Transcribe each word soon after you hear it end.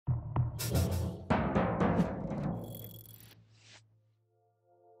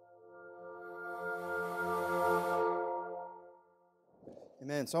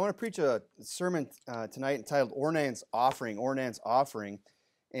Amen. So I want to preach a sermon tonight entitled Ornan's Offering. Ornan's Offering.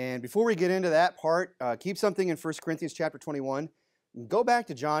 And before we get into that part, keep something in 1 Corinthians chapter 21. Go back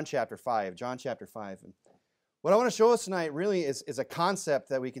to John chapter 5. John chapter 5. And what I want to show us tonight really is a concept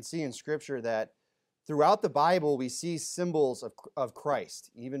that we can see in Scripture, that throughout the Bible we see symbols of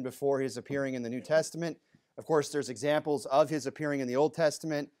Christ, even before his appearing in the New Testament. Of course, there's examples of his appearing in the Old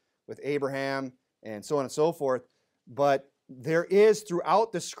Testament with Abraham and so on and so forth. But there is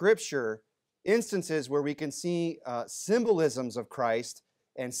throughout the Scripture instances where we can see symbolisms of Christ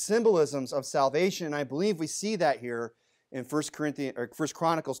and symbolisms of salvation, and I believe we see that here in 1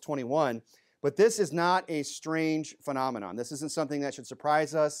 Chronicles 21. But this is not a strange phenomenon. This isn't something that should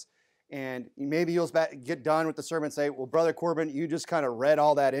surprise us. And maybe you'll get done with the sermon and say, well, Brother Corbin, you just kind of read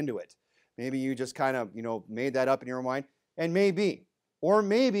all that into it. Maybe you just kind of, made that up in your mind. And maybe. Or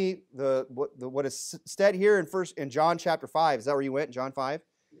maybe what is said here in John chapter 5, is that where you went, John 5,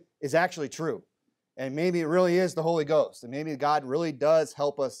 is actually true. And maybe it really is the Holy Ghost. And maybe God really does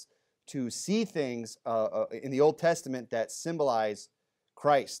help us to see things in the Old Testament that symbolize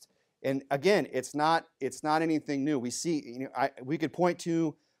Christ. And again, it's not anything new. We see, we could point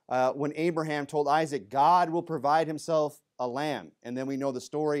to when Abraham told Isaac, God will provide himself a lamb. And then we know the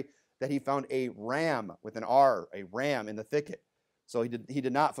story that he found a ram with an R, a ram in the thicket. So he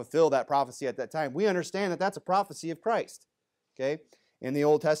did not fulfill that prophecy at that time. We understand that that's a prophecy of Christ, okay, in the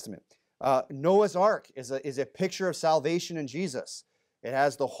Old Testament. Noah's Ark is a picture of salvation in Jesus. It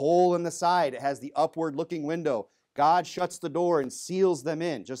has the hole in the side. It has the upward-looking window. God shuts the door and seals them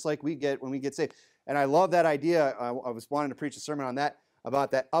in, just like we get when we get saved. And I love that idea. I was wanting to preach a sermon on that,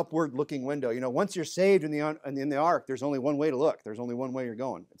 about that upward-looking window. Once you're saved in the ark, there's only one way to look. There's only one way you're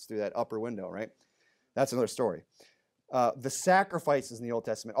going. It's through that upper window, right? That's another story. The sacrifices in the Old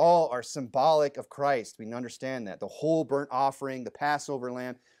Testament all are symbolic of Christ. We understand that. The whole burnt offering, the Passover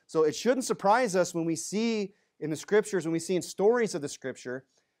lamb. So it shouldn't surprise us when we see in the Scriptures, when we see in stories of the Scripture,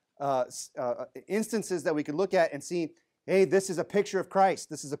 instances that we could look at and see, hey, this is a picture of Christ.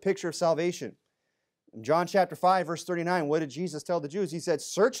 This is a picture of salvation. In John chapter 5, verse 39, what did Jesus tell the Jews? He said,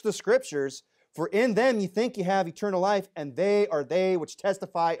 search the Scriptures, for in them you think you have eternal life, and they are they which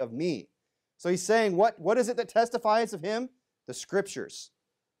testify of me. So he's saying, what is it that testifies of him? The Scriptures.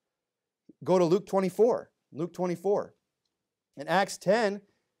 Go to Luke 24. Luke 24. In Acts 10,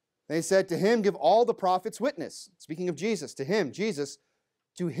 they said, to him give all the prophets witness. Speaking of Jesus, to him, Jesus,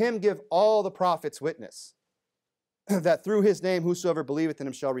 to him give all the prophets witness, that through his name whosoever believeth in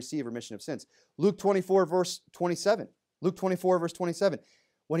him shall receive remission of sins. Luke 24, verse 27. Luke 24, verse 27.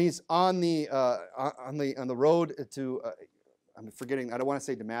 When he's on the road to... I'm forgetting, I don't want to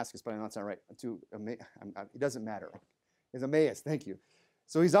say Damascus, but I know that's not right. It doesn't matter. It's Emmaus, thank you.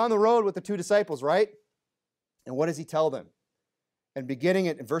 So he's on the road with the two disciples, right? And what does he tell them? And beginning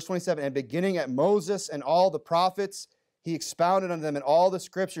at verse 27, and beginning at Moses and all the prophets, he expounded unto them in all the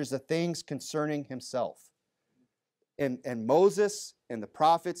Scriptures the things concerning himself. And Moses and the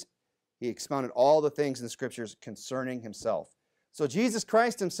prophets, he expounded all the things in the Scriptures concerning himself. So Jesus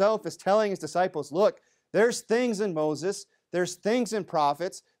Christ himself is telling his disciples, look, there's things in Moses, there's things in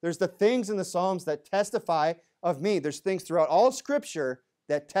prophets, there's the things in the Psalms that testify of me. There's things throughout all Scripture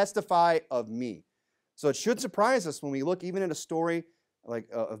that testify of me. So it should surprise us when we look even at a story like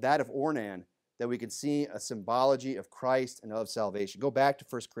of that of Ornan, that we can see a symbology of Christ and of salvation. Go back to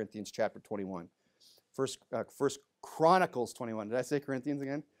 1 Corinthians chapter 21. First Chronicles 21. Did I say Corinthians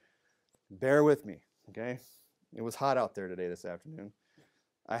again? Bear with me, okay? It was hot out there today this afternoon.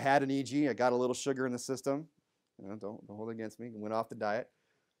 I had an EG. I got a little sugar in the system. Don't hold it against me. Went off the diet.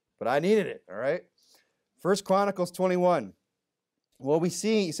 But I needed it, all right? 1 Chronicles 21. Well, we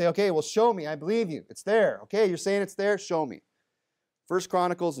see, you say, okay, well, show me. I believe you. It's there. Okay, you're saying it's there? Show me. 1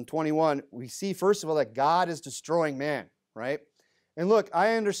 Chronicles and 21, we see, first of all, that God is destroying man, right? And look,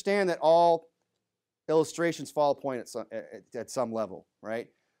 I understand that all illustrations fall a point at some level, right?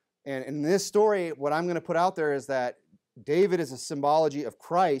 And in this story, what I'm going to put out there is that David is a symbology of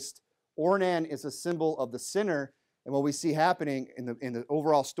Christ. Ornan is a symbol of the sinner. And what we see happening in the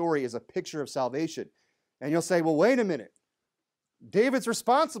overall story is a picture of salvation. And you'll say, well, wait a minute. David's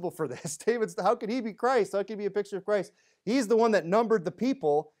responsible for this. How could he be Christ? How could he be a picture of Christ? He's the one that numbered the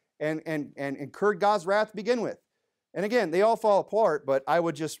people and incurred God's wrath to begin with. And again, they all fall apart, but I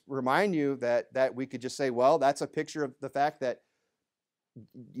would just remind you that we could just say, well, that's a picture of the fact that,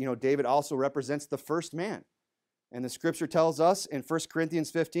 David also represents the first man. And the Scripture tells us in 1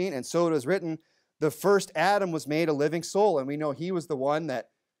 Corinthians 15, and so it is written, the first Adam was made a living soul. And we know he was the one that,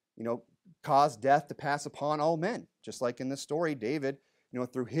 caused death to pass upon all men. Just like in this story, David,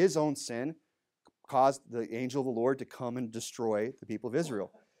 through his own sin, caused the angel of the Lord to come and destroy the people of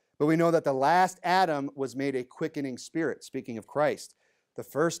Israel. But we know that the last Adam was made a quickening spirit, speaking of Christ. The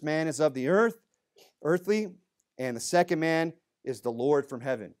first man is of the earth, earthly, and the second man is the Lord from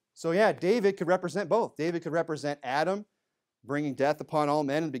heaven. So yeah, David could represent both. David could represent Adam, bringing death upon all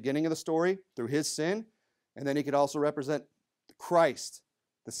men in the beginning of the story through his sin, and then he could also represent Christ,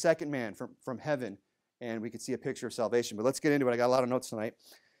 the second man from heaven, and we could see a picture of salvation. But let's get into it. I got a lot of notes tonight.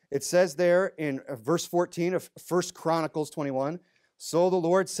 It says there in verse 14 of 1 Chronicles 21, "So the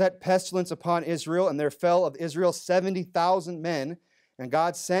Lord set pestilence upon Israel, and there fell of Israel 70,000 men, and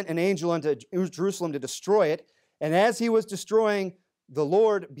God sent an angel unto Jerusalem to destroy it. And as he was destroying, the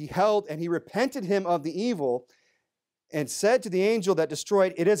Lord beheld, and he repented him of the evil, and said to the angel that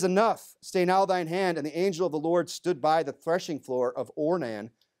destroyed, It is enough, stay now thine hand. And the angel of the Lord stood by the threshing floor of Ornan,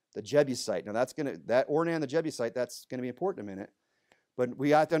 the Jebusite." Now that Ornan, the Jebusite, that's going to be important in a minute. But we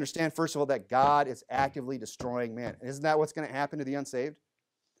have to understand, first of all, that God is actively destroying man. Isn't that what's going to happen to the unsaved?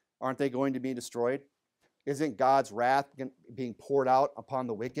 Aren't they going to be destroyed? Isn't God's wrath being poured out upon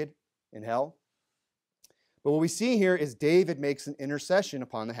the wicked in hell? But what we see here is David makes an intercession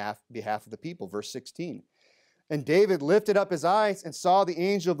upon the behalf of the people. Verse 16. "And David lifted up his eyes and saw the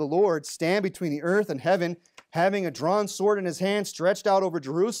angel of the Lord stand between the earth and heaven, having a drawn sword in his hand stretched out over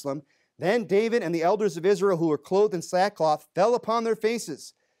Jerusalem. Then David and the elders of Israel who were clothed in sackcloth fell upon their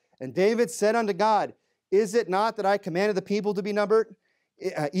faces. And David said unto God, Is it not that I commanded the people to be numbered?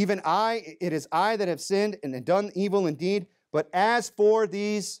 Even I, it is I that have sinned and done evil indeed. But as for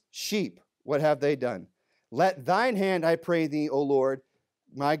these sheep, what have they done? Let thine hand, I pray thee, O Lord,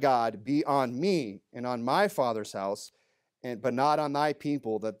 my God, be on me and on my father's house, but not on thy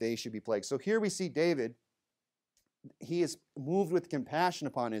people, that they should be plagued." So here we see David. He is moved with compassion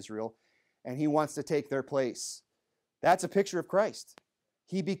upon Israel, and he wants to take their place. That's a picture of Christ.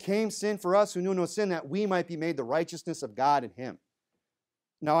 He became sin for us who knew no sin, that we might be made the righteousness of God in him.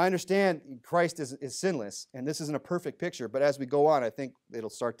 Now, I understand Christ is sinless, and this isn't a perfect picture, but as we go on, I think it'll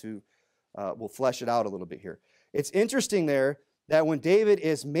start to, we'll flesh it out a little bit here. It's interesting there that when David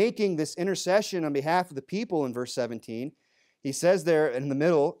is making this intercession on behalf of the people in verse 17, he says there in the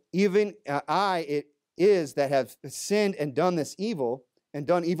middle, "Even I it is that have sinned and done this evil, and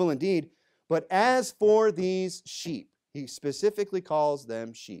done evil indeed. But as for these sheep," he specifically calls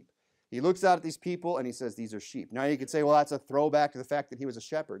them sheep. He looks out at these people and he says, these are sheep. Now you could say, well, that's a throwback to the fact that he was a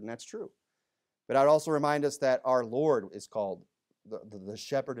shepherd, and that's true. But I'd also remind us that our Lord is called the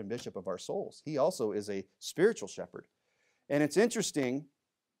shepherd and bishop of our souls. He also is a spiritual shepherd. And it's interesting,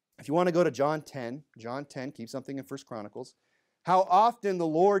 if you want to go to John 10, keep something in 1 Chronicles, how often the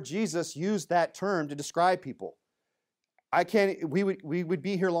Lord Jesus used that term to describe people. We would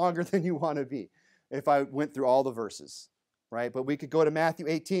be here longer than you want to be if I went through all the verses, right? But we could go to Matthew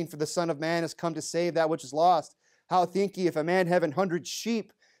 18, "For the Son of Man has come to save that which is lost. How think ye, if a man have 100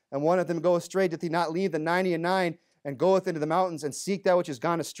 sheep, and one of them go astray, doth he not leave the 99 and goeth into the mountains and seek that which is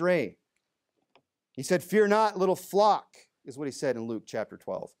gone astray?" He said, "Fear not, little flock," is what he said in Luke chapter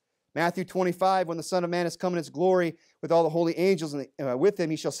 12. Matthew 25, "When the Son of Man has come in his glory with all the holy angels, and with him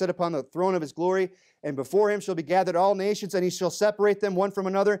he shall sit upon the throne of his glory, and before him shall be gathered all nations, and he shall separate them one from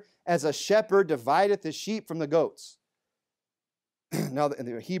another, as a shepherd divideth his sheep from the goats." Now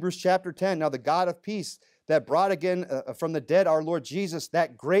in Hebrews chapter 10, "Now the God of peace that brought again from the dead our Lord Jesus,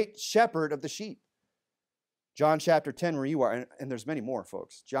 that great shepherd of the sheep." John chapter 10, where you are, and there's many more,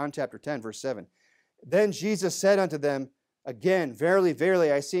 folks. John chapter 10, verse 7. "Then Jesus said unto them again, Verily,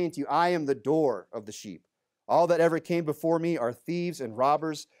 verily, I say unto you, I am the door of the sheep. All that ever came before me are thieves and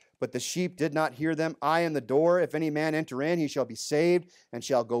robbers, but the sheep did not hear them. I am the door. If any man enter in, he shall be saved, and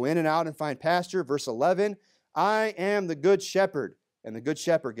shall go in and out and find pasture." Verse 11, "I am the good shepherd, and the good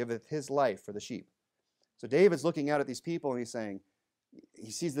shepherd giveth his life for the sheep." So David's looking out at these people, and he's saying,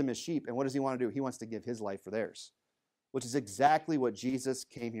 he sees them as sheep, and what does he want to do? He wants to give his life for theirs, which is exactly what Jesus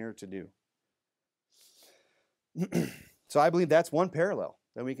came here to do. So I believe that's one parallel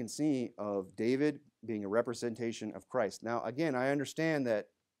that we can see of David being a representation of Christ. Now, again, I understand that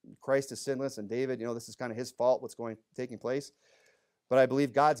Christ is sinless, and David, this is kind of his fault, what's taking place. But I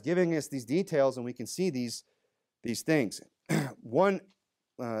believe God's giving us these details, and we can see these things. One,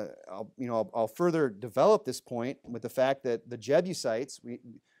 I'll further develop this point with the fact that the Jebusites,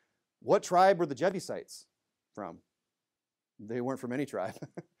 what tribe were the Jebusites from? They weren't from any tribe,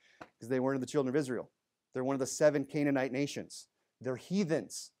 because they weren't of the children of Israel. They're one of the 7 Canaanite nations. They're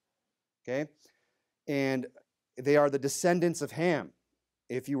heathens, okay? And they are the descendants of Ham.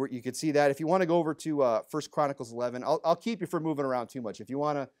 You could see that. If you want to go over to 1 Chronicles 11, I'll keep you from moving around too much. If you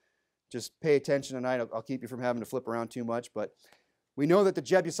want to just pay attention tonight. I'll keep you from having to flip around too much. But we know that the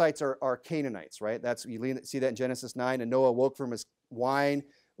Jebusites are Canaanites, right? You see that in Genesis 9. And Noah woke from his wine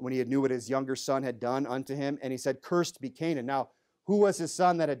when he had knew what his younger son had done unto him. And he said, cursed be Canaan. Now, who was his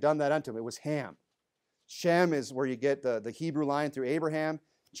son that had done that unto him? It was Ham. Shem is where you get the Hebrew line through Abraham.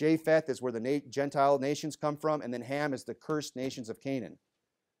 Japheth is where the Gentile nations come from. And then Ham is the cursed nations of Canaan.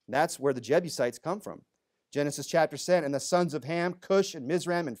 That's where the Jebusites come from. Genesis chapter 7, and the sons of Ham, Cush and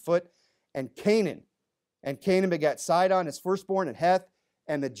Mizraim and Phut and Canaan. And Canaan begat Sidon, his firstborn, and Heth,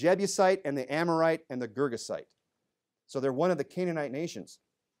 and the Jebusite, and the Amorite, and the Girgasite. So they're one of the Canaanite nations.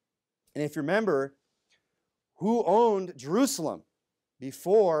 And if you remember, who owned Jerusalem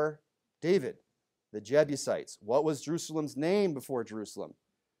before David? The Jebusites. What was Jerusalem's name before Jerusalem?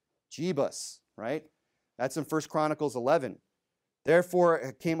 Jebus, right? That's in 1 Chronicles 11.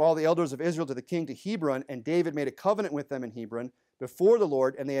 Therefore came all the elders of Israel to the king to Hebron, and David made a covenant with them in Hebron before the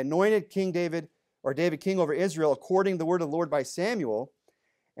Lord, and they anointed King David, or David king over Israel, according to the word of the Lord by Samuel.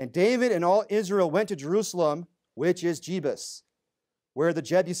 And David and all Israel went to Jerusalem, which is Jebus, where the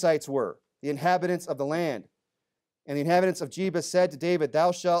Jebusites were, the inhabitants of the land. And the inhabitants of Jebus said to David,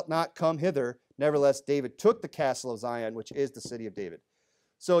 thou shalt not come hither. Nevertheless, David took the castle of Zion, which is the city of David.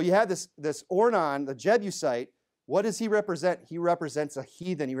 So you have this Ornan, the Jebusite. What does he represent? He represents a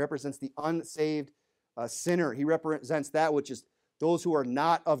heathen. He represents the unsaved sinner. He represents that which is those who are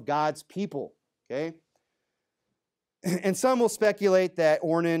not of God's people. Okay? And some will speculate that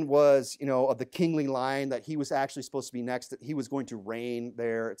Ornan was, of the kingly line, that he was actually supposed to be next, that he was going to reign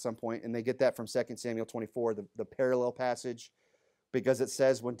there at some point. And they get that from 2 Samuel 24, the parallel passage, because it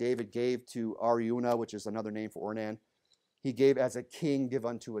says when David gave to Araunah, which is another name for Ornan, he gave as a king, give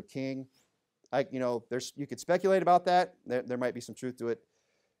unto a king. You could speculate about that. There might be some truth to it.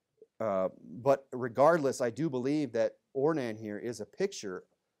 But regardless, I do believe that Ornan here is a picture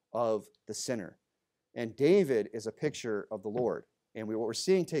of the sinner. And David is a picture of the Lord. And what we're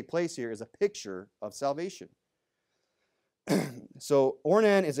seeing take place here is a picture of salvation. So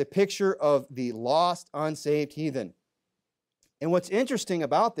Ornan is a picture of the lost, unsaved heathen. And what's interesting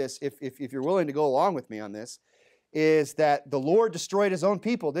about this, if you're willing to go along with me on this, is that the Lord destroyed his own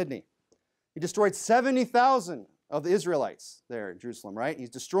people, didn't he? He destroyed 70,000 of the Israelites there in Jerusalem, right? He's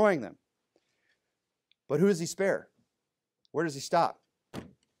destroying them. But who does he spare? Where does he stop?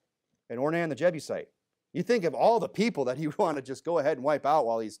 At Ornan the Jebusite. You think of all the people that he would want to just go ahead and wipe out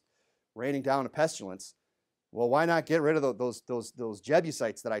while he's raining down a pestilence. Well, why not get rid of those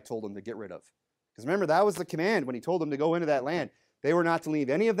Jebusites that I told him to get rid of? Because remember, that was the command when he told them to go into that land. They were not to leave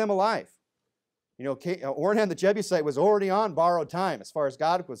any of them alive. Ornan the Jebusite was already on borrowed time as far as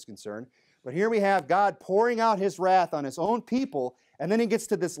God was concerned. But here we have God pouring out his wrath on his own people, and then he gets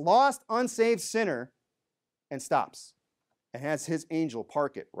to this lost, unsaved sinner and stops and has his angel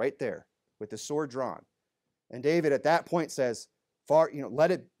park it right there with the sword drawn. And David at that point says,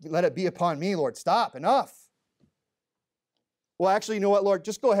 let it be upon me, Lord. Stop, enough. Well, actually, you know what, Lord?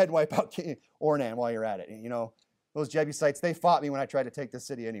 Just go ahead and wipe out Ornan while you're at it. Those Jebusites, they fought me when I tried to take the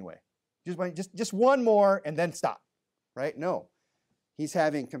city anyway. Just one more and then stop, right? No. He's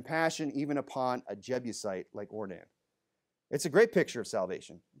having compassion even upon a Jebusite like Ornan. It's a great picture of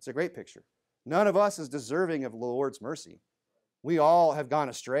salvation. It's a great picture. None of us is deserving of the Lord's mercy. We all have gone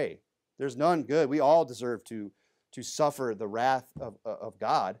astray. There's none good. We all deserve to suffer the wrath of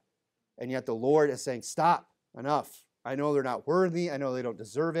God. And yet the Lord is saying, stop, enough. I know they're not worthy. I know they don't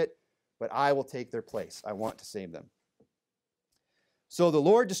deserve it, but I will take their place. I want to save them. So the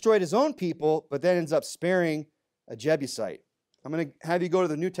Lord destroyed his own people, but then ends up sparing a Jebusite. I'm going to have you go to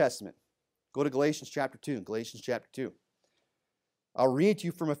the New Testament. Go to Galatians chapter 2. Galatians chapter 2. I'll read to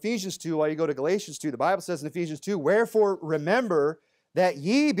you from Ephesians 2 while you go to Galatians 2. The Bible says in Ephesians 2, wherefore remember that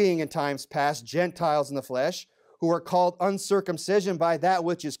ye being in times past Gentiles in the flesh, who are called uncircumcision by that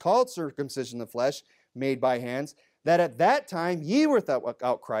which is called circumcision in the flesh, made by hands, that at that time ye were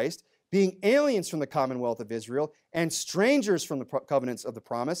without Christ, being aliens from the commonwealth of Israel, and strangers from the covenants of the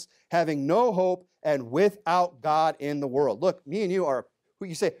promise, having no hope and without God in the world. Look, me and you are, who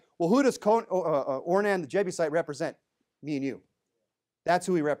you say, well, who does Ornan the Jebusite represent? Me and you. That's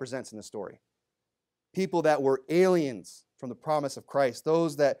who he represents in the story. People that were aliens from the promise of Christ,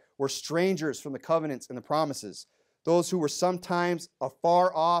 those that were strangers from the covenants and the promises, those who were sometimes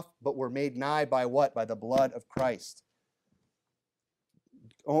afar off, but were made nigh by what? By the blood of Christ.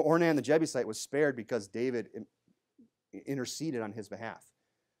 Ornan the Jebusite was spared because David interceded on his behalf.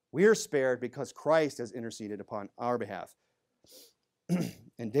 We are spared because Christ has interceded upon our behalf.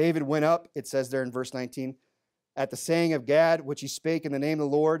 And David went up, it says there in verse 19, at the saying of Gad, which he spake in the name of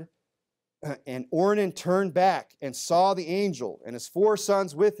the Lord. And Ornan turned back and saw the angel and his 4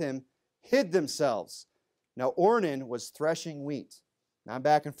 sons with him hid themselves. Now Ornan was threshing wheat. Now I'm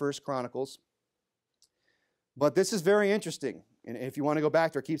back in 1 Chronicles. But this is very interesting. And if you want to go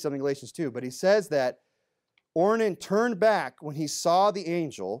back there, keep something in Galatians 2. But he says that Ornan turned back when he saw the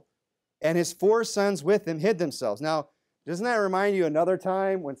angel, and his 4 sons with him hid themselves. Now, doesn't that remind you another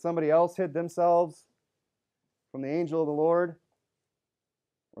time when somebody else hid themselves from the angel of the Lord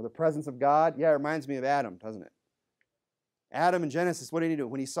or the presence of God? Yeah, it reminds me of Adam, doesn't it? Adam in Genesis, what did he do?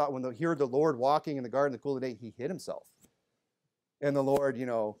 When he heard the Lord walking in the garden in the cool of the day, he hid himself. And the Lord,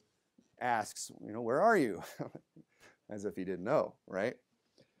 asks, where are you? As if he didn't know, right?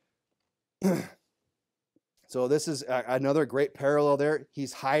 So this is another great parallel there.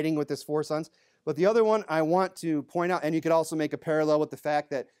 He's hiding with his 4 sons. But the other one I want to point out, and you could also make a parallel with the fact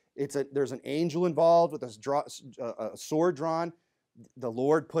that there's an angel involved with a sword drawn. The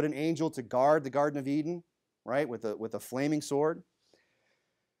Lord put an angel to guard the Garden of Eden, right, with a flaming sword.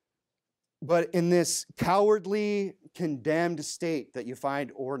 But in this cowardly, condemned state that you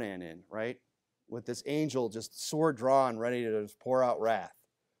find Ornan in, right, with this angel just sword drawn, ready to just pour out wrath,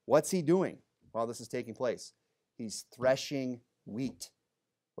 what's he doing while this is taking place? He's threshing wheat.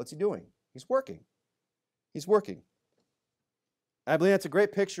 What's he doing? He's working. He's working. I believe that's a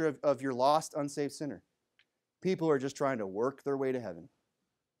great picture of your lost, unsaved sinner. People are just trying to work their way to heaven.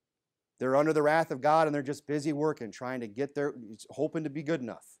 They're under the wrath of God, and they're just busy working, trying to get there, hoping to be good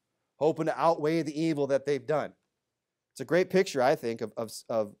enough, hoping to outweigh the evil that they've done. It's a great picture, I think, of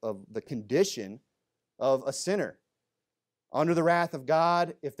the condition of a sinner. Under the wrath of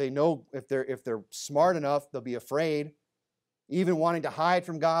God, if they're smart enough, they'll be afraid, even wanting to hide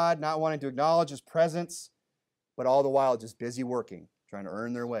from God, not wanting to acknowledge His presence, but all the while just busy working, trying to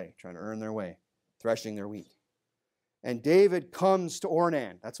earn their way, threshing their wheat. And David comes to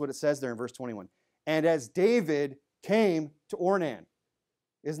Ornan. That's what it says there in verse 21. And as David came to Ornan.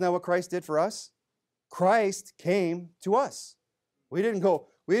 Isn't that what Christ did for us? Christ came to us. We didn't go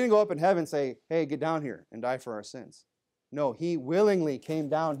up in heaven and say, hey, get down here and die for our sins. No, He willingly came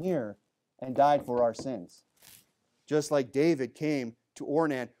down here and died for our sins. Just like David came to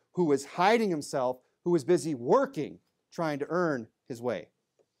Ornan, who was hiding himself, who was busy working, trying to earn his way.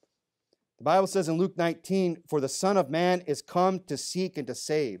 The Bible says in Luke 19, for the Son of Man is come to seek and to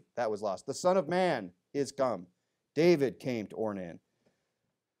save that was lost. The Son of Man is come. David came to Ornan.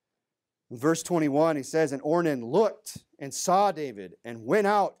 In verse 21, he says, and Ornan looked and saw David and went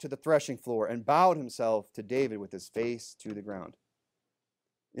out to the threshing floor and bowed himself to David with his face to the ground.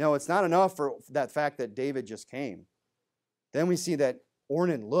 It's not enough for that fact that David just came. Then we see that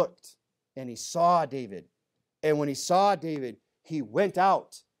Ornan looked and he saw David. And when he saw David, he went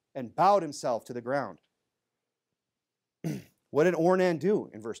out and bowed himself to the ground. What did Ornan do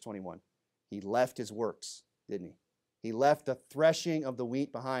in verse 21? He left his works, didn't he? He left the threshing of the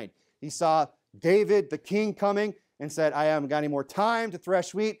wheat behind. He saw David, the king, coming and said, I haven't got any more time to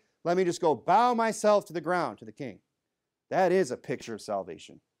thresh wheat. Let me just go bow myself to the ground, to the king. That is a picture of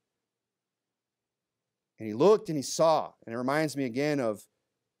salvation. And he looked and he saw. And it reminds me again of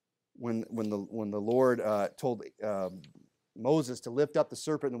when the Lord told Moses to lift up the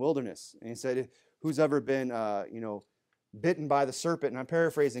serpent in the wilderness. And he said, who's ever been bitten by the serpent? And I'm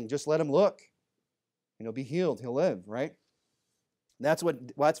paraphrasing, just let him look. Be healed. He'll live, right? That's what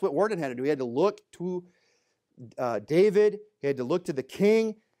Ornan had to do. He had to look to David. He had to look to the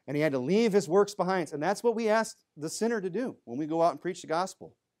king. And he had to leave his works behind. And that's what we ask the sinner to do when we go out and preach the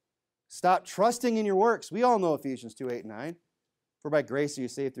gospel. Stop trusting in your works. We all know Ephesians 2:8-9. For by grace are you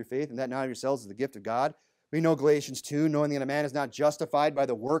saved through faith, and that not of yourselves is the gift of God. We know Galatians 2, knowing that a man is not justified by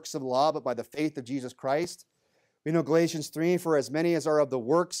the works of the law, but by the faith of Jesus Christ. We know Galatians 3, for as many as are of the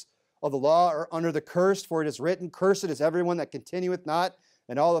works of the law are under the curse, for it is written, cursed is everyone that continueth not,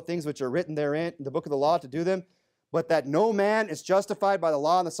 and all the things which are written therein in the book of the law to do them. But that no man is justified by the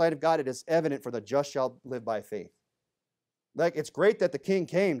law in the sight of God, it is evident, for the just shall live by faith. Like, it's great that the king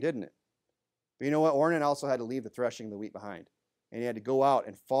came, didn't it? But you know what? Ornan also had to leave the threshing of the wheat behind. And he had to go out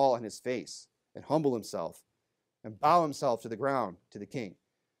and fall on his face and humble himself and bow himself to the ground to the king.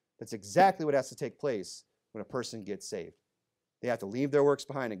 That's exactly what has to take place when a person gets saved. They have to leave their works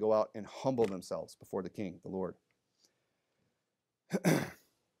behind and go out and humble themselves before the king, the Lord.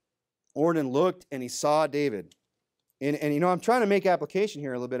 Ornan looked and he saw David. And I'm trying to make application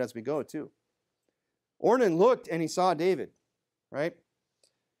here a little bit as we go too. Ornan looked and he saw David, right?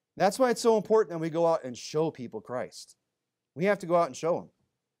 That's why it's so important that we go out and show people Christ. We have to go out and show them.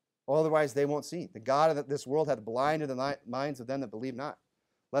 Otherwise, they won't see. The God of this world hath blinded the minds of them that believe not,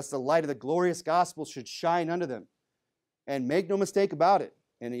 lest the light of the glorious gospel should shine unto them. And make no mistake about it,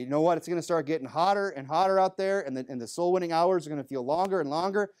 And you know what? It's going to start getting hotter and hotter out there, and the soul winning hours are going to feel longer and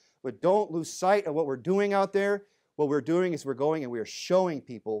longer. But don't lose sight of what we're doing out there. What we're doing is we're going and we are showing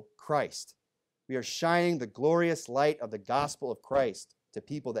people Christ. We are shining the glorious light of the gospel of Christ to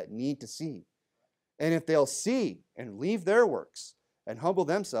people that need to see. And if they'll see and leave their works and humble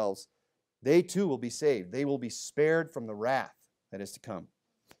themselves, they too will be saved. They will be spared from the wrath that is to come.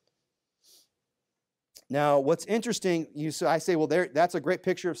 Now, what's interesting, I say, well, that's a great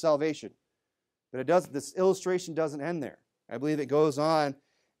picture of salvation. But this illustration doesn't end there. I believe it goes on,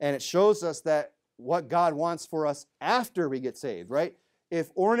 and it shows us that what God wants for us after we get saved, right?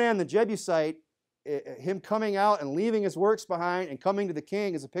 If Ornan the Jebusite, him coming out and leaving his works behind and coming to the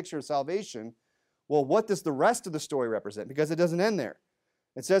king is a picture of salvation, well, what does the rest of the story represent? Because it doesn't end there.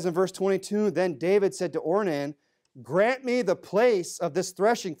 It says in verse 22, then David said to Ornan, grant me the place of this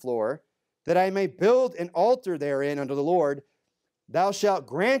threshing floor, that I may build an altar therein unto the Lord. Thou shalt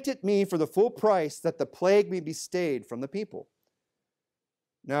grant it me for the full price, that the plague may be stayed from the people.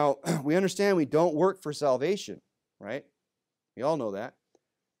 Now, we understand we don't work for salvation, right? We all know that.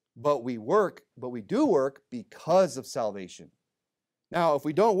 But we do work because of salvation. Now, if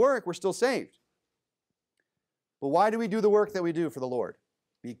we don't work, we're still saved. But why do we do the work that we do for the Lord?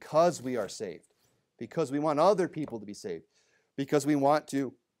 Because we are saved. Because we want other people to be saved. Because we want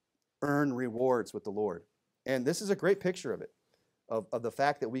to earn rewards with the Lord. And this is a great picture of it, of the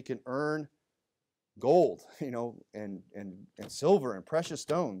fact that we can earn gold, and silver and precious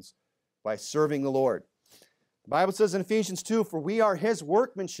stones by serving the Lord. The Bible says in Ephesians 2, for we are his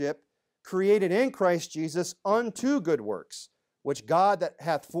workmanship, created in Christ Jesus unto good works, which God that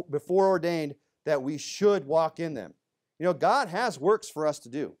hath before ordained that we should walk in them. God has works for us to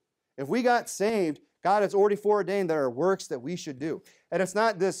do. If we got saved, God has already foreordained there are works that we should do. And it's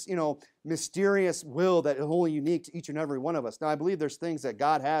not this, mysterious will that is only unique to each and every one of us. Now, I believe there's things that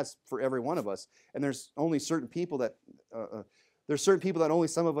God has for every one of us, and there's only certain people that only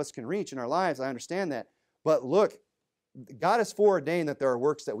some of us can reach in our lives. I understand that. But look, God has foreordained that there are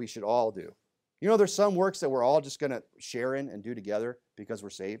works that we should all do. There's some works that we're all just going to share in and do together because we're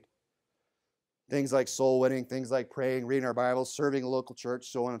saved. Things like soul winning, things like praying, reading our Bibles, serving a local church,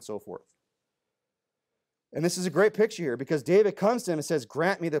 so on and so forth. And this is a great picture here because David comes to him and says,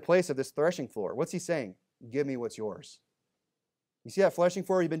 grant me the place of this threshing floor. What's he saying? Give me what's yours. You see that threshing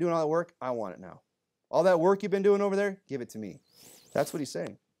floor? You've been doing all that work? I want it now. All that work you've been doing over there? Give it to me. That's what he's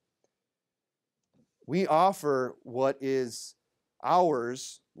saying. We offer what is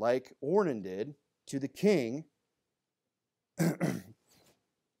ours, like Ornan did, to the king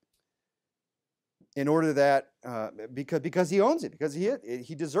in order that, because he owns it, because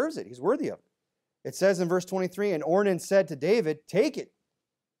he deserves it, he's worthy of it. It says in verse 23, and Ornan said to David, take it.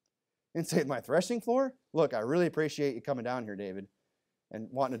 And say, my threshing floor? Look, I really appreciate you coming down here, David, and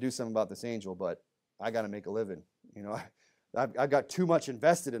wanting to do something about this angel, but I got to make a living. I've got too much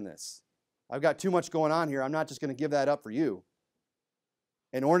invested in this. I've got too much going on here. I'm not just going to give that up for you.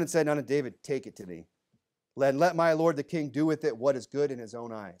 And Ornan said unto David, take it to me. Let my lord the king do with it what is good in his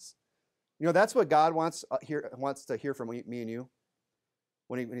own eyes. That's what God wants to hear from me and you.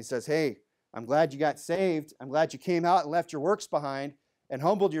 When he says, hey, I'm glad you got saved. I'm glad you came out and left your works behind and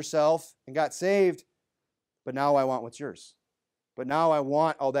humbled yourself and got saved. But now I want what's yours. But now I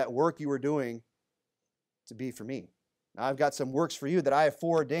want all that work you were doing to be for me. Now I've got some works for you that I have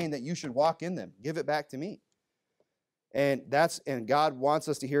foreordained that you should walk in them. Give it back to me. And God wants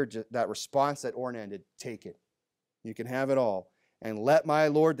us to hear that response that Ornan did. Take it. You can have it all. And let my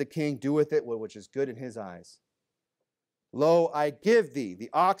lord the king do with it which is good in his eyes. Lo, I give thee the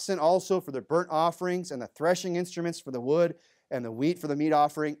oxen also for the burnt offerings, and the threshing instruments for the wood, and the wheat for the meat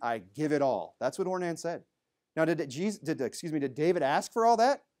offering. I give it all. That's what Ornan said. Now, did David ask for all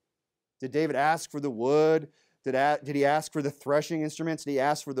that? Did David ask for the wood? Did he ask for the threshing instruments? Did he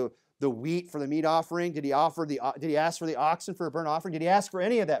ask for the wheat for the meat offering? Did he ask for the oxen for a burnt offering? Did he ask for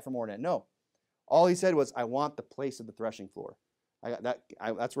any of that from Ornan? No. All he said was, I want the place of the threshing floor.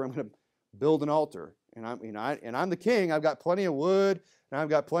 That's where I'm going to build an altar. And I'm the king. I've got plenty of wood, and I've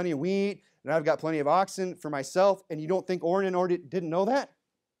got plenty of wheat, and I've got plenty of oxen for myself. And you don't think Ornan didn't know that?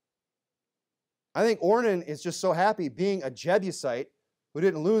 I think Ornan is just so happy being a Jebusite who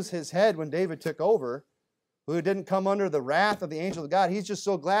didn't lose his head when David took over, who didn't come under the wrath of the angel of God. He's just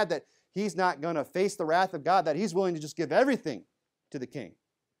so glad that he's not going to face the wrath of God, that he's willing to just give everything to the king.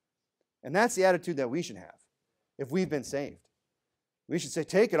 And that's the attitude that we should have if we've been saved. We should say,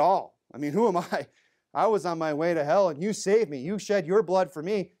 take it all. I mean, who am I? I was on my way to hell, and you saved me. You shed your blood for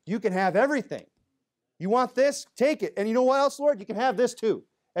me. You can have everything. You want this? Take it. And you know what else, Lord? You can have this too.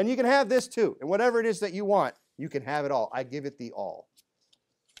 And you can have this too. And whatever it is that you want, you can have it all. I give it thee all.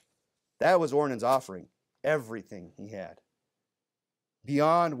 That was Ornan's offering. Everything he had.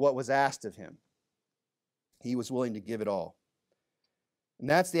 Beyond what was asked of him. He was willing to give it all. And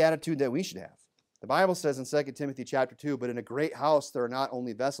that's the attitude that we should have. The Bible says in 2 Timothy chapter 2, but in a great house there are not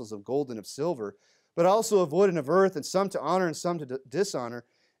only vessels of gold and of silver, but also of wood and of earth, and some to honor and some to dishonor.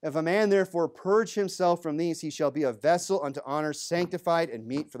 If a man therefore purge himself from these, he shall be a vessel unto honor, sanctified and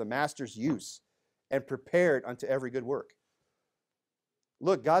meet for the master's use, and prepared unto every good work.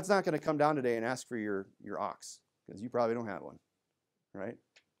 Look, God's not going to come down today and ask for your ox, because you probably don't have one, right?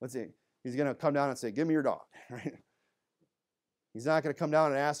 Let's see. He's going to come down and say, give me your dog, right? He's not going to come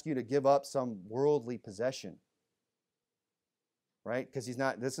down and ask you to give up some worldly possession, right? Because he's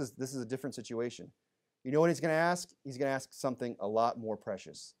not. This is a different situation. You know what he's going to ask? He's going to ask something a lot more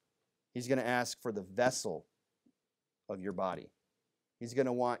precious. He's going to ask for the vessel of your body. He's going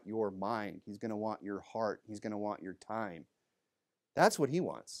to want your mind. He's going to want your heart. He's going to want your time. That's what he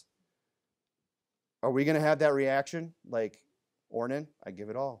wants. Are we going to have that reaction like Ornan? I give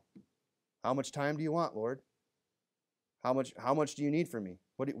it all. How much time do you want, Lord? How much do you need from me?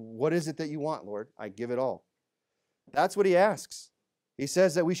 What is it that you want, Lord? I give it all. That's what he asks. He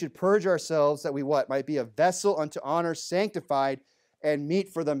says that we should purge ourselves, that we what? Might be a vessel unto honor, sanctified, and meet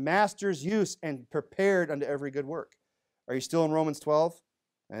for the master's use, and prepared unto every good work. Are you still in Romans 12?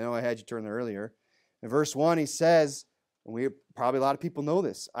 I know I had you turn there earlier. In verse 1, he says, and probably a lot of people know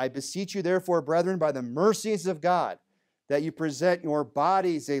this, I beseech you therefore, brethren, by the mercies of God, that you present your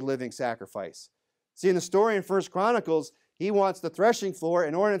bodies a living sacrifice. See, in the story in 1 Chronicles, he wants the threshing floor,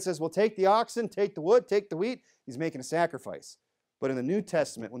 and Ornan says, well, take the oxen, take the wood, take the wheat. He's making a sacrifice. But in the New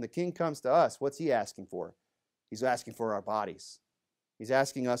Testament, when the king comes to us, what's he asking for? He's asking for our bodies. He's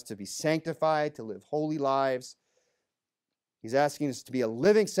asking us to be sanctified, to live holy lives. He's asking us to be a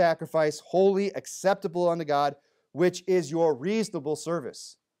living sacrifice, holy, acceptable unto God, which is your reasonable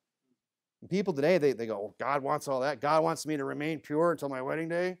service. And people today, they go, oh, God wants all that. God wants me to remain pure until my wedding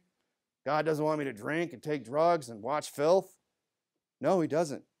day. God doesn't want me to drink and take drugs and watch filth. No, he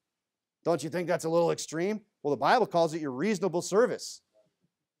doesn't. Don't you think that's a little extreme? Well, the Bible calls it your reasonable service.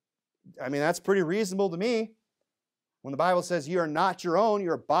 I mean, that's pretty reasonable to me. When the Bible says you are not your own,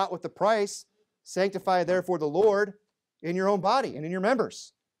 you are bought with a price, sanctify therefore the Lord in your own body and in your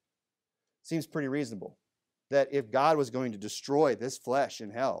members. Seems pretty reasonable that if God was going to destroy this flesh in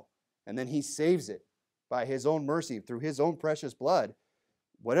hell, and then he saves it by his own mercy through his own precious blood,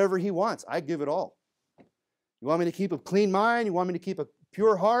 whatever he wants, I give it all. You want me to keep a clean mind? You want me to keep a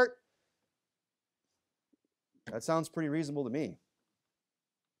pure heart? That sounds pretty reasonable to me.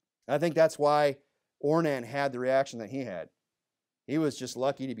 I think that's why Ornan had the reaction that he had. He was just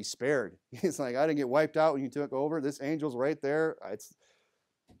lucky to be spared. He's like, I didn't get wiped out when you took over. This angel's right there.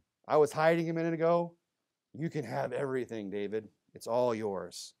 I was hiding a minute ago. You can have everything, David. It's all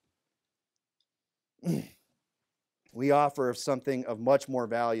yours. We offer something of much more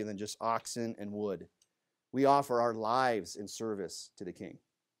value than just oxen and wood. We offer our lives in service to the King.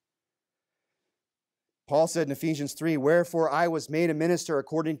 Paul said in Ephesians 3, wherefore I was made a minister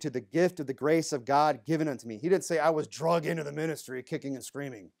according to the gift of the grace of God given unto me. He didn't say I was drug into the ministry kicking and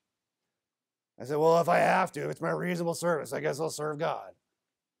screaming. I said, well, if I have to, it's my reasonable service. I guess I'll serve God.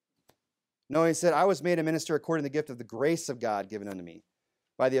 No, he said, I was made a minister according to the gift of the grace of God given unto me,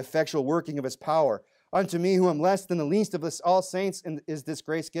 by the effectual working of his power. Unto me, who am less than the least of us all saints, is this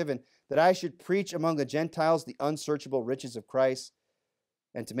grace given, that I should preach among the Gentiles the unsearchable riches of Christ,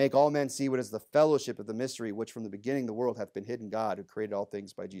 and to make all men see what is the fellowship of the mystery, which from the beginning of the world hath been hidden God, who created all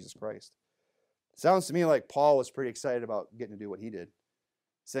things by Jesus Christ. Sounds to me like Paul was pretty excited about getting to do what he did.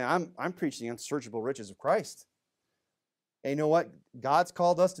 Saying, I'm preaching the unsearchable riches of Christ. And you know what? God's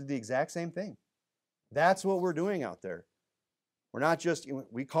called us to do the exact same thing. That's what we're doing out there. We're not just,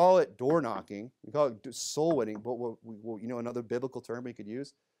 we call it door knocking, we call it soul winning, but another biblical term we could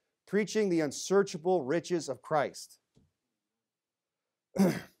use, preaching the unsearchable riches of Christ.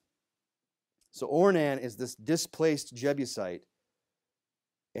 So Ornan is this displaced Jebusite,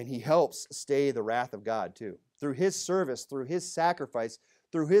 and he helps stay the wrath of God too. Through his service, through his sacrifice,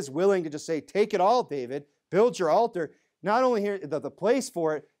 through his willing to just say, take it all, David, build your altar. Not only here the place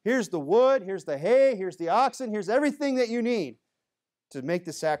for it, here's the wood, here's the hay, here's the oxen, here's everything that you need to make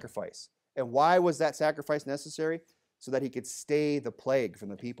the sacrifice. And why was that sacrifice necessary? So that he could stay the plague from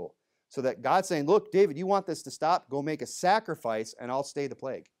the people. So that God's saying, look, David, you want this to stop? Go make a sacrifice and I'll stay the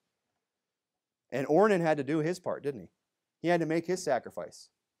plague. And Ornan had to do his part, didn't he? He had to make his sacrifice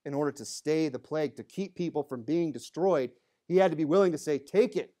in order to stay the plague, to keep people from being destroyed. He had to be willing to say,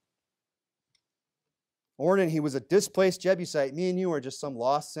 take it. Ornan, he was a displaced Jebusite. Me and you are just some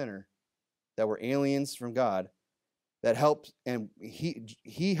lost sinner that were aliens from God. that helped, and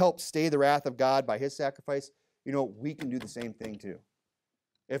he helped stay the wrath of God by his sacrifice, we can do the same thing too.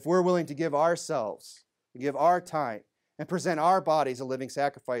 If we're willing to give ourselves, to give our time, and present our bodies a living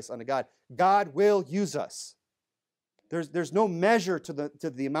sacrifice unto God, God will use us. There's no measure to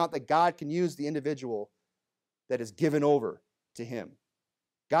the amount that God can use the individual that is given over to him.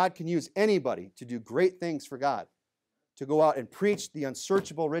 God can use anybody to do great things for God, to go out and preach the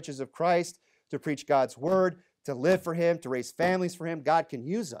unsearchable riches of Christ, to preach God's word, to live for him, to raise families for him. God can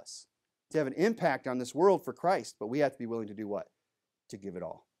use us to have an impact on this world for Christ, but we have to be willing to do what? To give it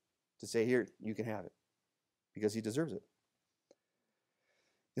all. To say, here, you can have it, because he deserves it.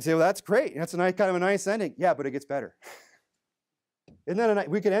 You say, well, that's great. That's kind of a nice ending. Yeah, but it gets better. Isn't that a nice?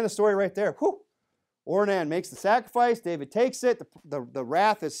 We could end the story right there. Whew. Ornan makes the sacrifice. David takes it. The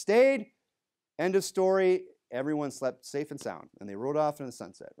wrath has stayed. End of story. Everyone slept safe and sound, and they rode off in the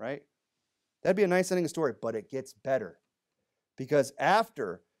sunset, right? That'd be a nice ending of the story, but it gets better. Because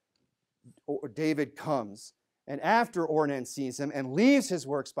after David comes, and after Ornan sees him and leaves his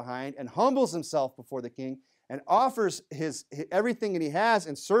works behind and humbles himself before the king and offers his everything that he has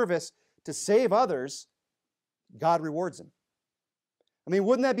in service to save others, God rewards him. I mean,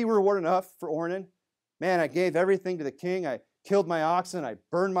 wouldn't that be reward enough for Ornan? Man, I gave everything to the king. I killed my oxen. I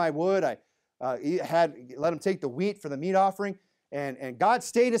burned my wood. I let him take the wheat for the meat offering. And God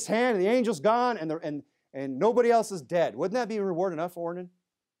stayed his hand, and the angel's gone, and nobody else is dead. Wouldn't that be reward enough for Ornan?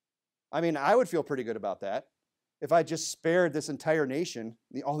 I mean, I would feel pretty good about that. If I just spared this entire nation,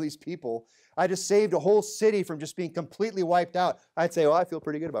 all these people, I just saved a whole city from just being completely wiped out, I'd say, well, I feel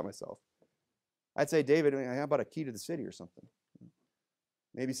pretty good about myself. I'd say, David, how about a key to the city or something?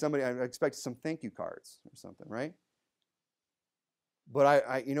 Maybe somebody, I expect some thank you cards or something, right? But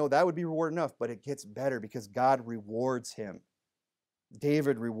that would be reward enough, but it gets better because God rewards him.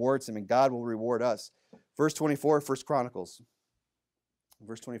 David rewards him, and God will reward us. Verse 24, 1 Chronicles.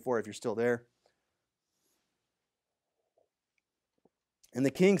 Verse 24, if you're still there. And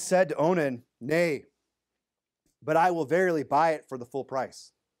the king said to Ornan, nay, but I will verily buy it for the full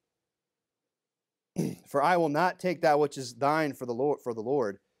price. For I will not take that which is thine for the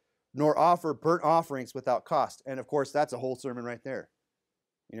Lord, nor offer burnt offerings without cost. And of course, that's a whole sermon right there.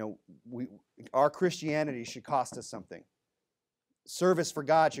 Our Christianity should cost us something. Service for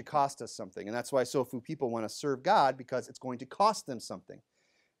God should cost us something. And that's why so few people want to serve God, because it's going to cost them something.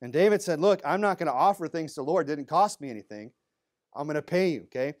 And David said, look, I'm not going to offer things to the Lord. It didn't cost me anything. I'm going to pay you,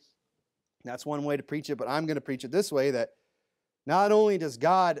 okay? That's one way to preach it, but I'm going to preach it this way, that not only does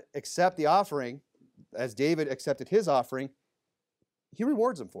God accept the offering, as David accepted his offering, he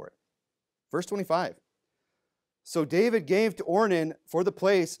rewards him for it. Verse 25. So David gave to Ornan for the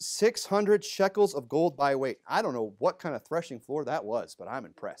place 600 shekels of gold by weight. I don't know what kind of threshing floor that was, but I'm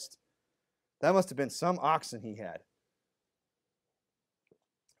impressed. That must have been some oxen he had.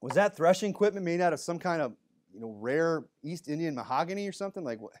 Was that threshing equipment made out of some kind of rare East Indian mahogany or something?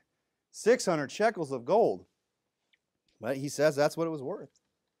 Like what? 600 shekels of gold. But he says that's what it was worth.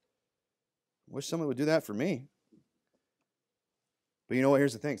 Wish someone would do that for me. But you know what?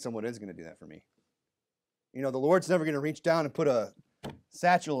 Here's the thing. Someone is going to do that for me. The Lord's never going to reach down and put a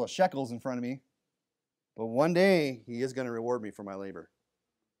satchel of shekels in front of me. But one day, he is going to reward me for my labor.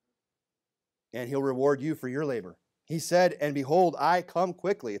 And he'll reward you for your labor. He said, and behold, I come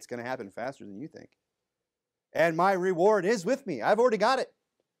quickly. It's going to happen faster than you think. And my reward is with me. I've already got it.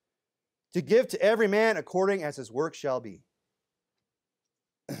 To give to every man according as his work shall be.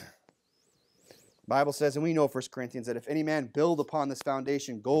 The Bible says, and we know 1 Corinthians, that if any man build upon this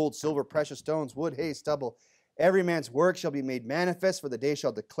foundation gold, silver, precious stones, wood, hay, stubble, every man's work shall be made manifest, for the day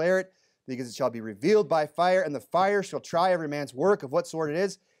shall declare it, because it shall be revealed by fire, and the fire shall try every man's work of what sort it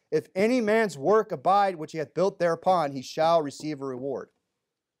is. If any man's work abide, which he hath built thereupon, he shall receive a reward.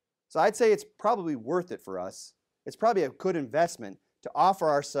 So I'd say it's probably worth it for us. It's probably a good investment to offer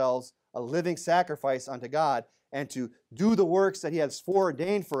ourselves a living sacrifice unto God and to do the works that he has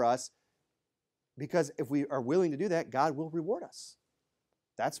foreordained for us, because if we are willing to do that, God will reward us.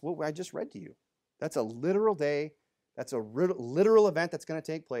 That's what I just read to you. That's a literal day. That's a literal event that's going to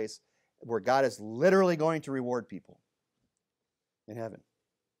take place where God is literally going to reward people in heaven.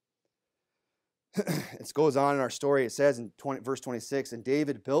 It goes on in our story. It says in verse 26, and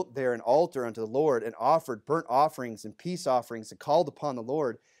David built there an altar unto the Lord and offered burnt offerings and peace offerings and called upon the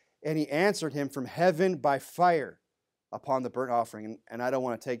Lord. And he answered him from heaven by fire upon the burnt offering. And I don't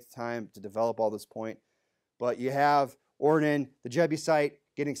want to take the time to develop all this point, but you have Ornan the Jebusite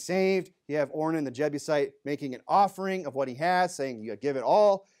getting saved. You have Ornan the Jebusite making an offering of what he has, saying you give it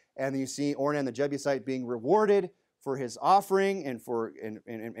all. And then you see Ornan the Jebusite being rewarded for his offering and for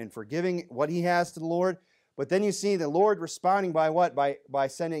giving what he has to the Lord. But then you see the Lord responding by what? By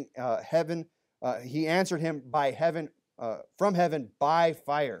sending heaven. He answered him by heaven, from heaven by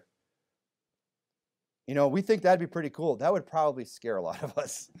fire. You know, we think that'd be pretty cool. That would probably scare a lot of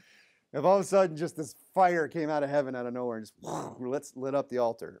us. If all of a sudden just this fire came out of heaven out of nowhere and just lit up the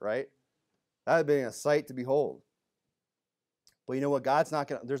altar, right? That would be a sight to behold. But you know what? There's not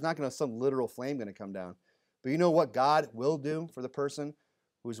going to some literal flame going to come down. But you know what God will do for the person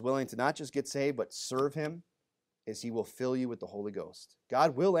who's willing to not just get saved, but serve him, is he will fill you with the Holy Ghost.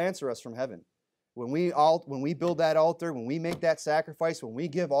 God will answer us from heaven. When we build that altar, when we make that sacrifice, when we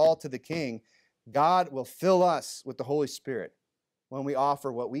give all to the King, God will fill us with the Holy Spirit when we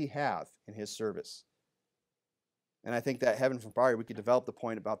offer what we have in his service. And I think that heaven from fire, we could develop the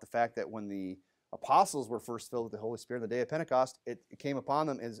point about the fact that when the apostles were first filled with the Holy Spirit on the day of Pentecost, it came upon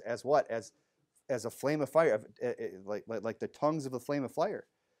them as what? As a flame of fire, like the tongues of the flame of fire.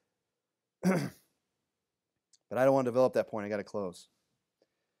 But I don't want to develop that point. I got to close.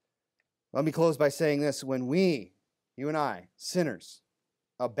 Let me close by saying this. When we, you and I, sinners,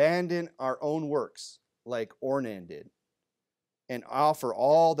 abandon our own works like Ornan did and offer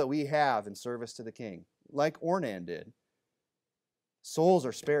all that we have in service to the King, like Ornan did, souls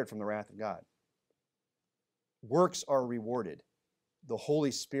are spared from the wrath of God. Works are rewarded. The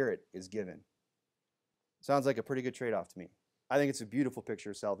Holy Spirit is given. Sounds like a pretty good trade-off to me. I think it's a beautiful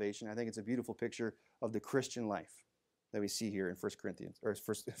picture of salvation. I think it's a beautiful picture of the Christian life that we see here in 1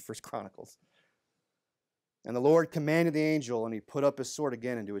 Chronicles. And the Lord commanded the angel, and he put up his sword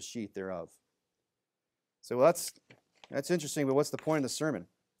again into his sheath thereof. So that's interesting, but what's the point of the sermon?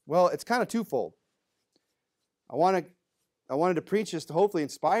 Well, it's kind of twofold. I wanted to preach this to hopefully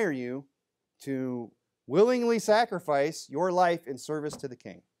inspire you to willingly sacrifice your life in service to the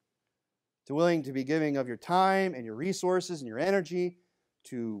King. To willing to be giving of your time and your resources and your energy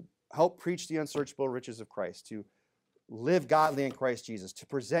to help preach the unsearchable riches of Christ, to live godly in Christ Jesus, to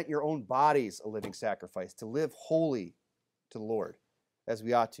present your own bodies a living sacrifice, to live holy to the Lord as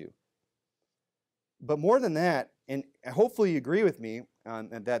we ought to. But more than that, and hopefully you agree with me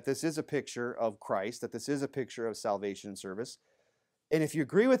that this is a picture of Christ, that this is a picture of salvation and service. And if you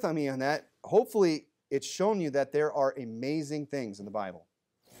agree with me on that, hopefully it's shown you that there are amazing things in the Bible.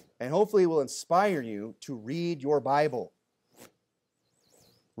 And hopefully it will inspire you to read your Bible.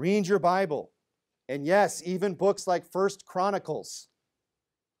 Read your Bible. And yes, even books like 1 Chronicles.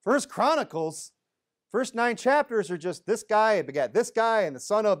 1 Chronicles, first 9 chapters are just this guy begat this guy and the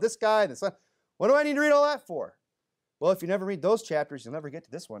son of this guy and the son. What do I need to read all that for? Well, if you never read those chapters, you'll never get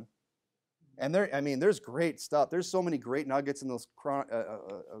to this one. And there's great stuff. There's so many great nuggets in those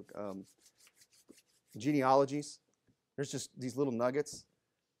genealogies. There's just these little nuggets.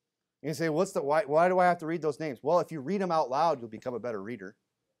 You say, why do I have to read those names? Well, if you read them out loud, you'll become a better reader.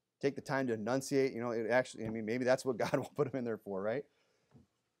 Take the time to enunciate. Maybe that's what God will put them in there for, right?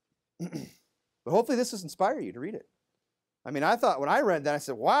 But hopefully this will inspire you to read it. I thought when I read that, I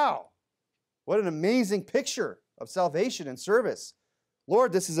said, wow, what an amazing picture of salvation and service.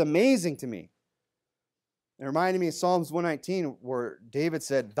 Lord, this is amazing to me. It reminded me of Psalms 119 where David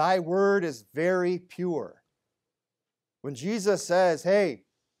said, thy word is very pure. When Jesus says, hey,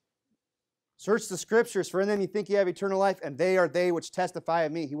 search the scriptures, for in them you think you have eternal life, and they are they which testify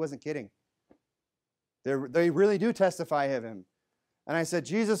of me. He wasn't kidding. They really do testify of him. And I said,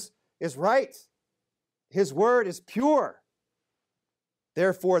 Jesus is right. His word is pure.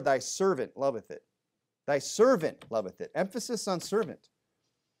 Therefore thy servant loveth it. Thy servant loveth it. Emphasis on servant.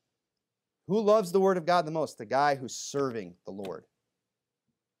 Who loves the word of God the most? The guy who's serving the Lord.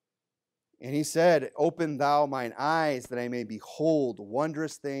 And he said, open thou mine eyes that I may behold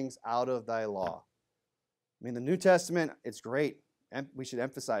wondrous things out of thy law. The New Testament, it's great. We should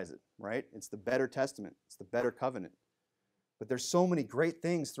emphasize it, right? It's the better testament. It's the better covenant. But there's so many great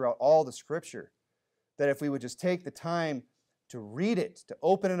things throughout all the Scripture that if we would just take the time to read it, to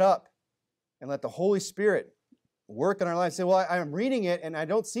open it up, and let the Holy Spirit work in our lives. Say, well, I'm reading it and I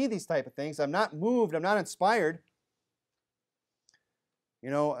don't see these type of things. I'm not moved. I'm not inspired.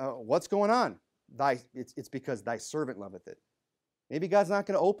 What's going on? It's because thy servant loveth it. Maybe God's not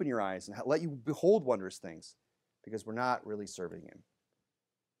going to open your eyes and let you behold wondrous things because we're not really serving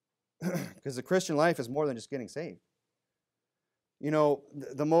him. Because the Christian life is more than just getting saved.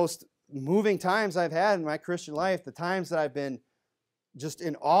 The most moving times I've had in my Christian life, the times that I've been just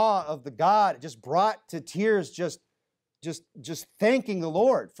in awe of the God, just brought to tears, just thanking the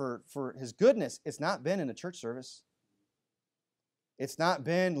Lord for his goodness. It's not been in a church service. It's not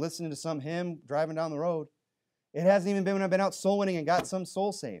been listening to some hymn driving down the road. It hasn't even been when I've been out soul winning and got some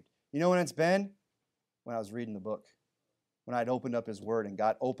soul saved. You know when it's been? When I was reading the book. when I'd opened up his word and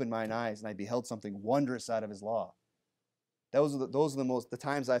God opened mine eyes and I beheld something wondrous out of his law. Those are the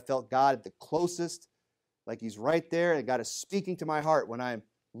times I felt God the closest, like he's right there, and God is speaking to my heart when I'm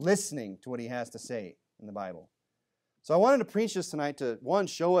listening to what he has to say in the Bible. So I wanted to preach this tonight to, one,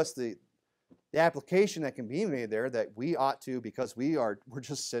 show us the application that can be made there, that we ought to, because we're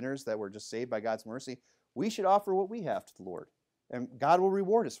just sinners, that we're just saved by God's mercy, we should offer what we have to the Lord, and God will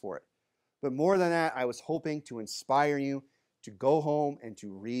reward us for it. But more than that, I was hoping to inspire you to go home and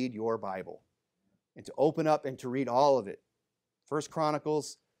to read your Bible, and to open up and to read all of it. 1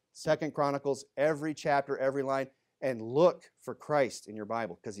 Chronicles, 2 Chronicles, every chapter, every line, and look for Christ in your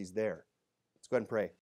Bible, because he's there. Let's go ahead and pray.